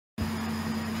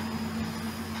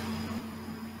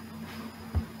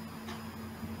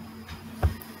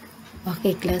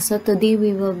Okay, class. So today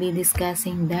we will be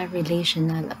discussing the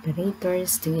relational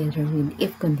operators together with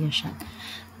if condition.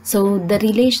 So the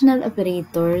relational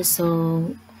operators,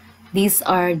 so these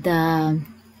are the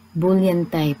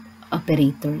Boolean type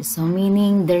operators. So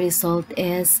meaning the result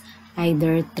is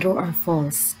either true or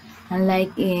false.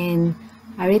 Unlike in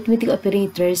arithmetic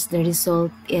operators, the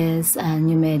result is a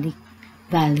numeric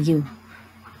value.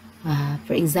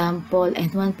 For example,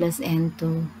 n1 plus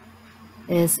n2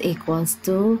 is equals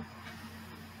to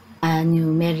a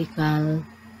numerical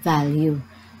value.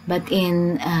 But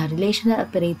in relational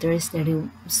operators, the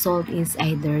result is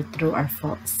either true or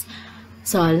false.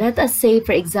 So let us say,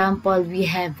 for example, we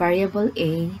have variable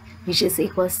a, which is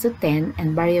equals to 10,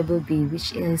 and variable b,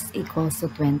 which is equals to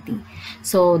 20.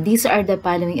 So these are the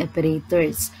following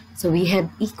operators. So we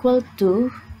have equal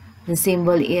to, the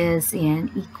symbol is in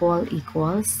equal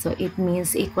equals. So it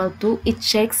means equal to, it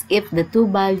checks if the two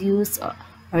values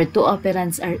or two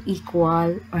operands are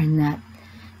equal or not.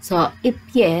 So if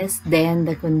yes, then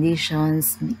the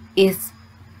conditions is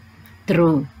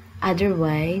true.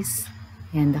 Otherwise,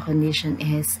 and the condition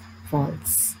is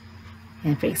false.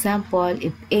 And for example,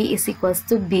 if a is equals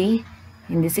to b,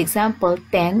 in this example,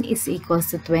 10 is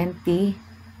equals to 20,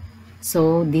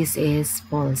 so this is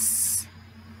false.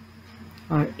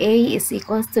 Or a is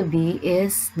equals to b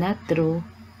is not true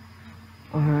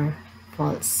or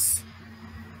false.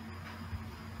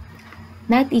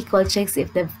 Not equal checks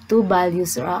if the two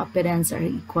values or operands are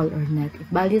equal or not. If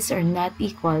values are not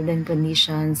equal, then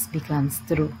conditions becomes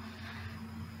true.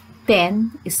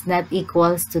 10 is not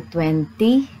equals to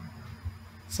 20,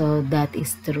 so that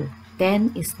is true.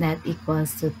 10 is not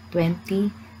equals to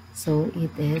 20, so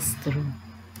it is true.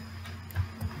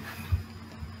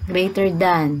 Greater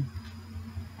than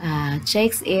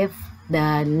checks if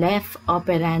the left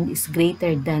operand is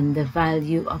greater than the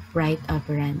value of right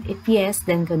operand. If yes,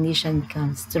 then condition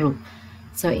becomes true.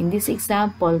 So in this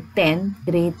example, 10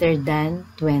 greater than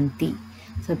 20.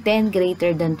 So 10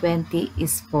 greater than 20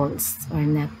 is false or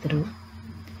not true.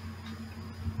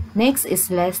 Next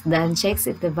is less than, checks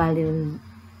if the value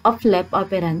of left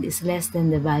operand is less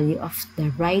than the value of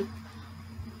the right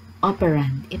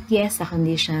operand. If yes, the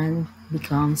condition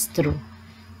becomes true.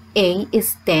 A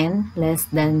is 10 less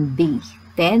than B.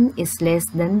 10 is less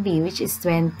than B, which is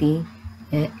 20.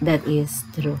 That is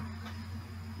true.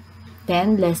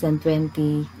 10 less than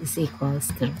 20 is equals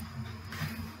true.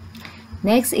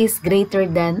 Next is greater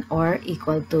than or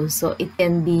equal to. So it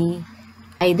can be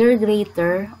either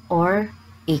greater or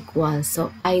equal.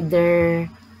 So either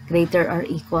greater or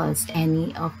equals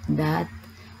any of that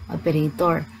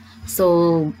operator.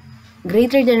 So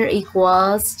greater than or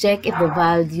equals, check if the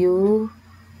value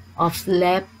of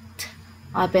left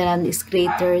operand is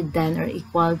greater than or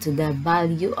equal to the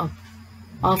value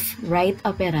of right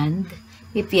operand.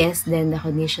 If yes, then the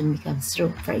condition becomes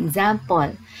true. For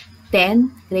example,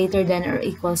 10 greater than or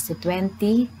equals to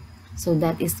 20, so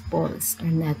that is false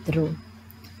or not true.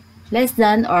 Less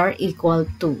than or equal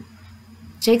to.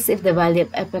 Checks if the value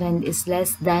of operand is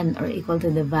less than or equal to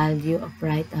the value of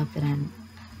right operand.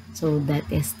 So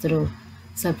that is true.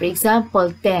 So for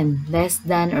example, 10 less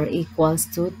than or equals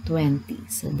to 20.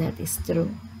 So that is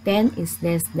true. 10 is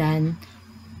less than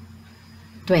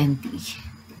 20.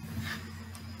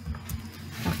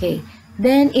 Okay.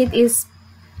 Then it is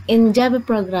in Java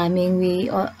programming, we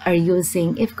are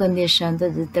using if condition to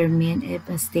determine if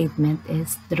a statement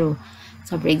is true.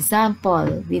 So for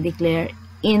example, we declare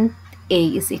int a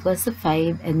is equals to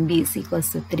 5 and b is equals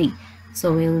to 3.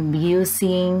 So we'll be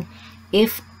using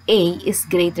if a is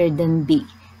greater than b.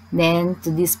 Then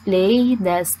to display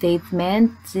the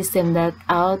statement,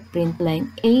 system.out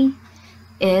println a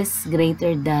is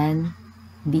greater than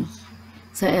b.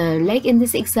 So like in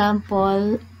this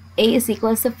example, a is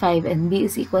equals to 5 and b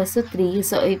is equals to 3.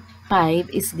 So if 5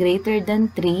 is greater than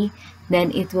 3,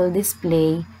 then it will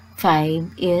display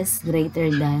 5 is greater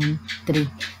than 3.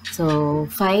 So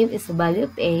 5 is the value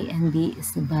of a and b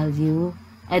is the value,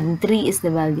 and 3 is the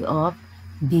value of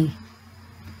b.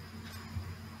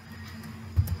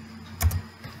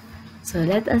 So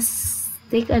let us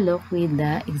take a look with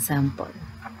the example.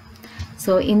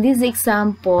 So in this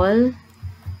example,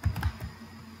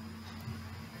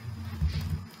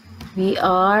 we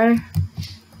are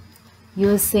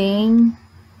using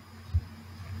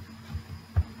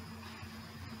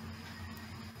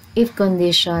if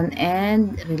condition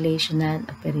and relational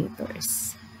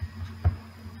operators.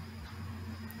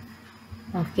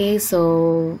 Okay,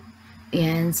 so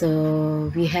yan,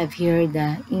 so we have here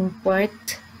the import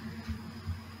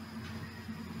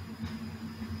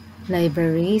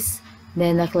libraries.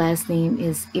 Then the class name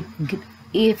is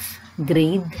if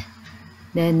grade.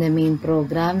 then the main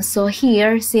program. So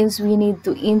here, since we need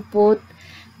to input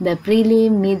the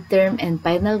prelim, midterm, and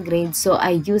final grade, so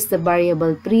I use the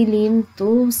variable prelim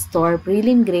to store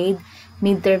prelim grade,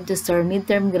 midterm to store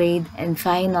midterm grade, and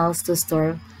finals to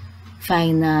store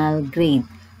final grade.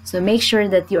 So make sure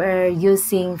that you are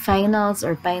using finals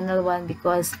or final one,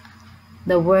 because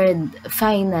the word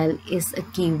final is a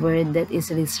keyword that is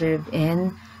reserved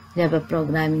in Java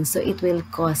programming, so it will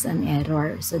cause an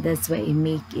error. So that's why I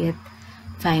make it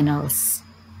finals.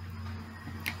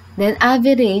 Then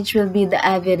average will be the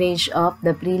average of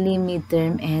the prelim,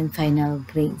 midterm, and final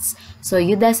grades. So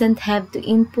you doesn't have to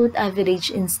input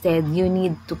average. Instead, you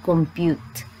need to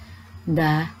compute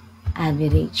the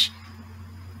average.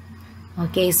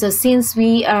 Okay, so since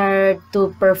we are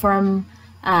to perform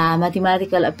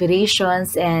mathematical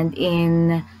operations and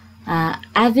in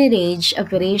average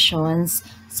operations,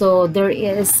 so there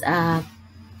is a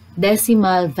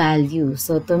decimal value.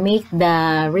 So to make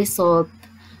the result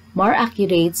more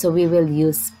accurate, so we will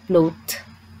use float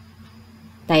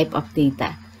type of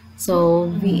data.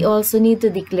 So we also need to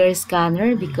declare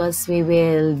scanner, because we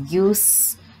will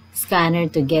use scanner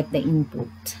to get the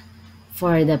input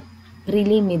for the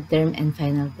prelim, midterm, and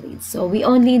final grades. So we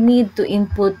only need to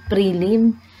input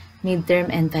prelim, midterm,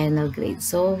 and final grade.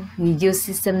 So we use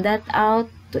system.out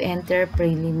to enter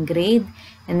prelim grade,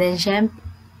 and then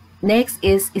next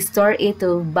is store it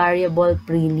to variable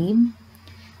prelim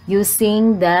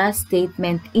using the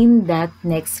statement in that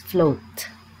next float,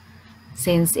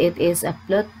 since it is a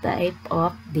float type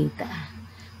of data.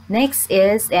 Next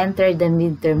is enter the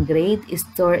midterm grade,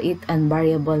 store it on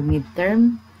variable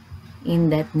midterm in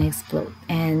that next float,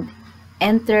 and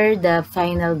enter the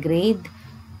final grade,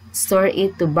 store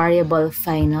it to variable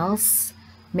finals.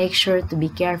 Make sure to be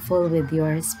careful with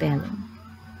your spelling.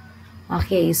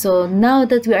 Okay, so now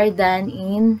that we are done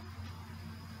in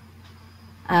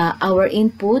our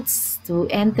inputs to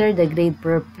enter the grade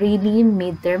for prelim,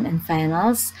 midterm, and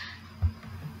finals,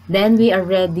 then we are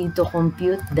ready to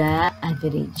compute the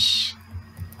average.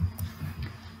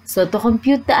 So to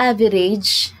compute the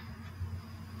average,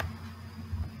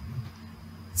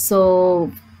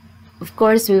 so of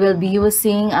course we will be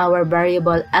using our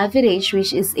variable average,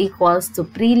 which is equals to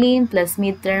prelim plus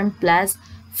midterm plus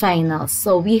finals.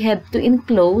 So we have to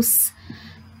enclose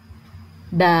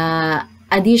the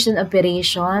addition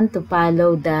operation to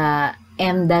follow the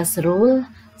MDAS rule.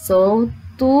 So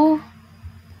to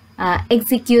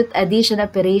execute addition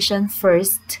operation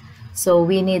first, so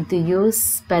we need to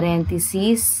use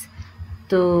parentheses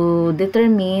to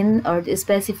determine or to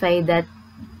specify that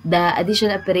the addition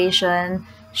operation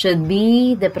should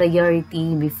be the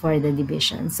priority before the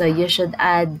division. So you should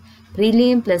add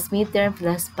prelim plus midterm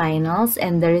plus finals,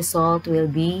 and the result will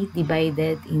be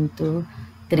divided into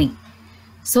 3.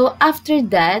 So after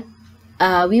that,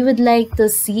 we would like to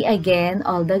see again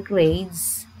all the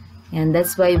grades, and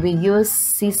that's why we use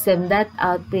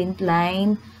system.out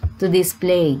println to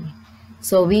display.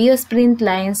 So we use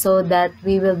println so that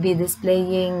we will be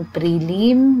displaying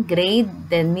prelim grade,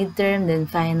 then midterm, then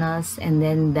finals, and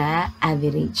then the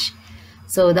average.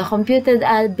 So the computed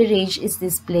average is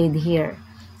displayed here.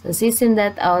 So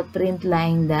system.out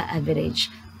println the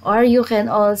average, or you can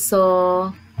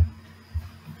also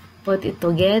put it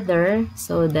together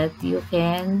so that you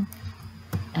can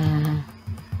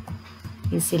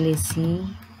easily see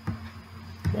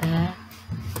the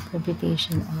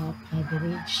computation of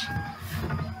average.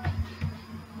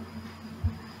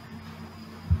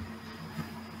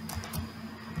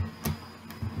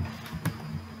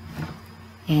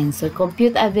 And so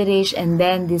compute average and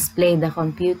then display the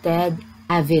computed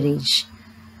average.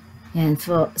 And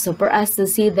so for us to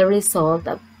see the result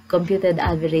of computed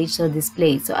average, so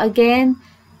display. So again,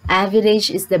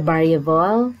 average is the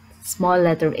variable, small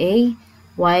letter a,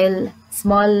 while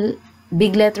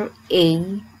big letter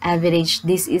A, average,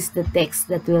 this is the text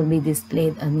that will be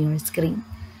displayed on your screen.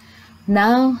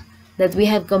 Now that we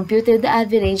have computed the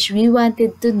average, we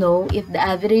wanted to know if the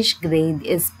average grade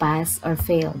is pass or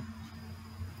failed.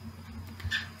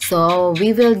 So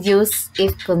we will use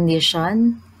if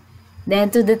condition.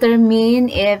 Then to determine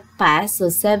if pass, so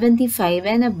 75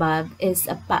 and above is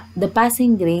the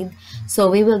passing grade, so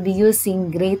we will be using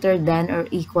greater than or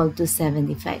equal to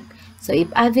 75. So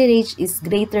if average is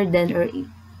greater than or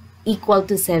equal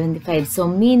to 75, so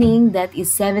meaning that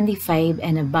is 75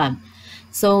 and above.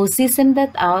 So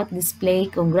system.out display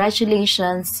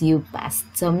congratulations, you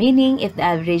passed. So meaning if the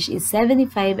average is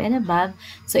 75 and above,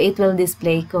 so it will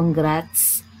display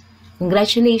congratulations,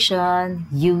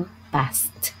 you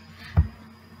passed.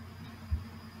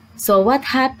 So what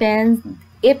happens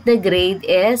if the grade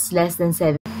is less than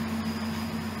 7?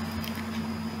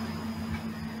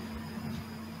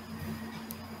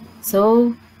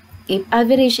 So if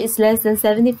average is less than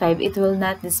 75, it will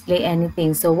not display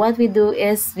anything. So what we do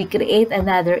is we create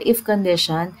another if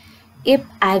condition if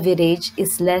average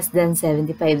is less than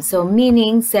 75. So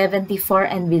meaning 74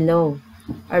 and below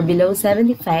or below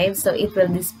 75. So it will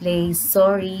display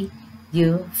sorry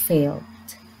you failed.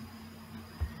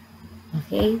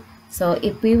 Okay. So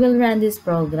if we will run this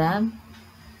program,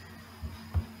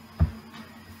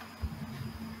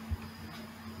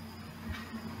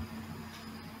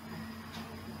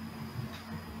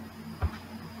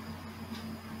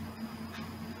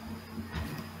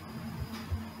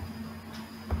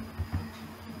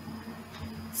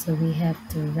 so we have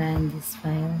to run this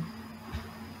file.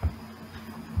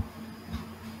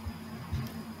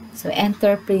 So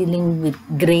enter prelim with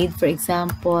grade. For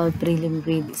example, prelim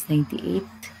grade is 98.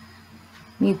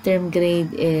 Midterm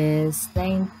grade is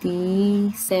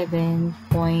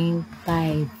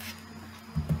 97.5.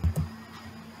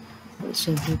 So it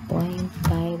should be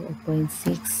 0.5 or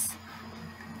 0.6.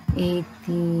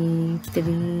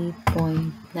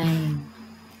 83.9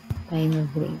 final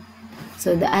grade.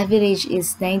 So the average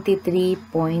is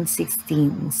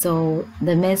 93.16. So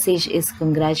the message is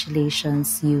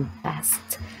congratulations, you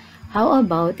passed. How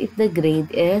about if the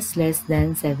grade is less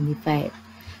than 75?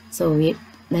 So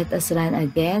let us run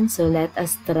again. So let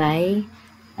us try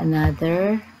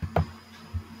another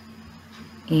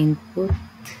input,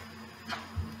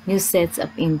 new sets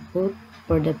of input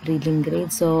for the prelim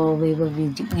grade. So we will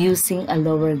be using a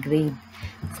lower grade,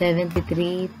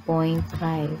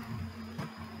 73.5,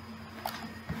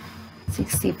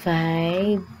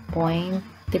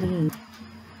 65.3,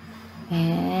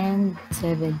 and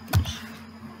 70.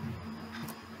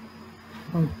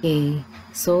 Okay,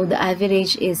 so the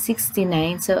average is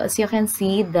 69. So as you can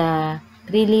see, the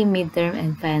prelim, midterm,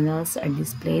 and finals are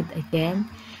displayed again.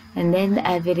 And then the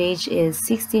average is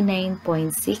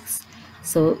 69.6.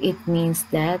 So it means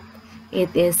that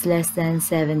it is less than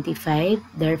 75.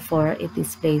 Therefore, it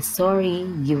displays sorry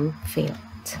you failed.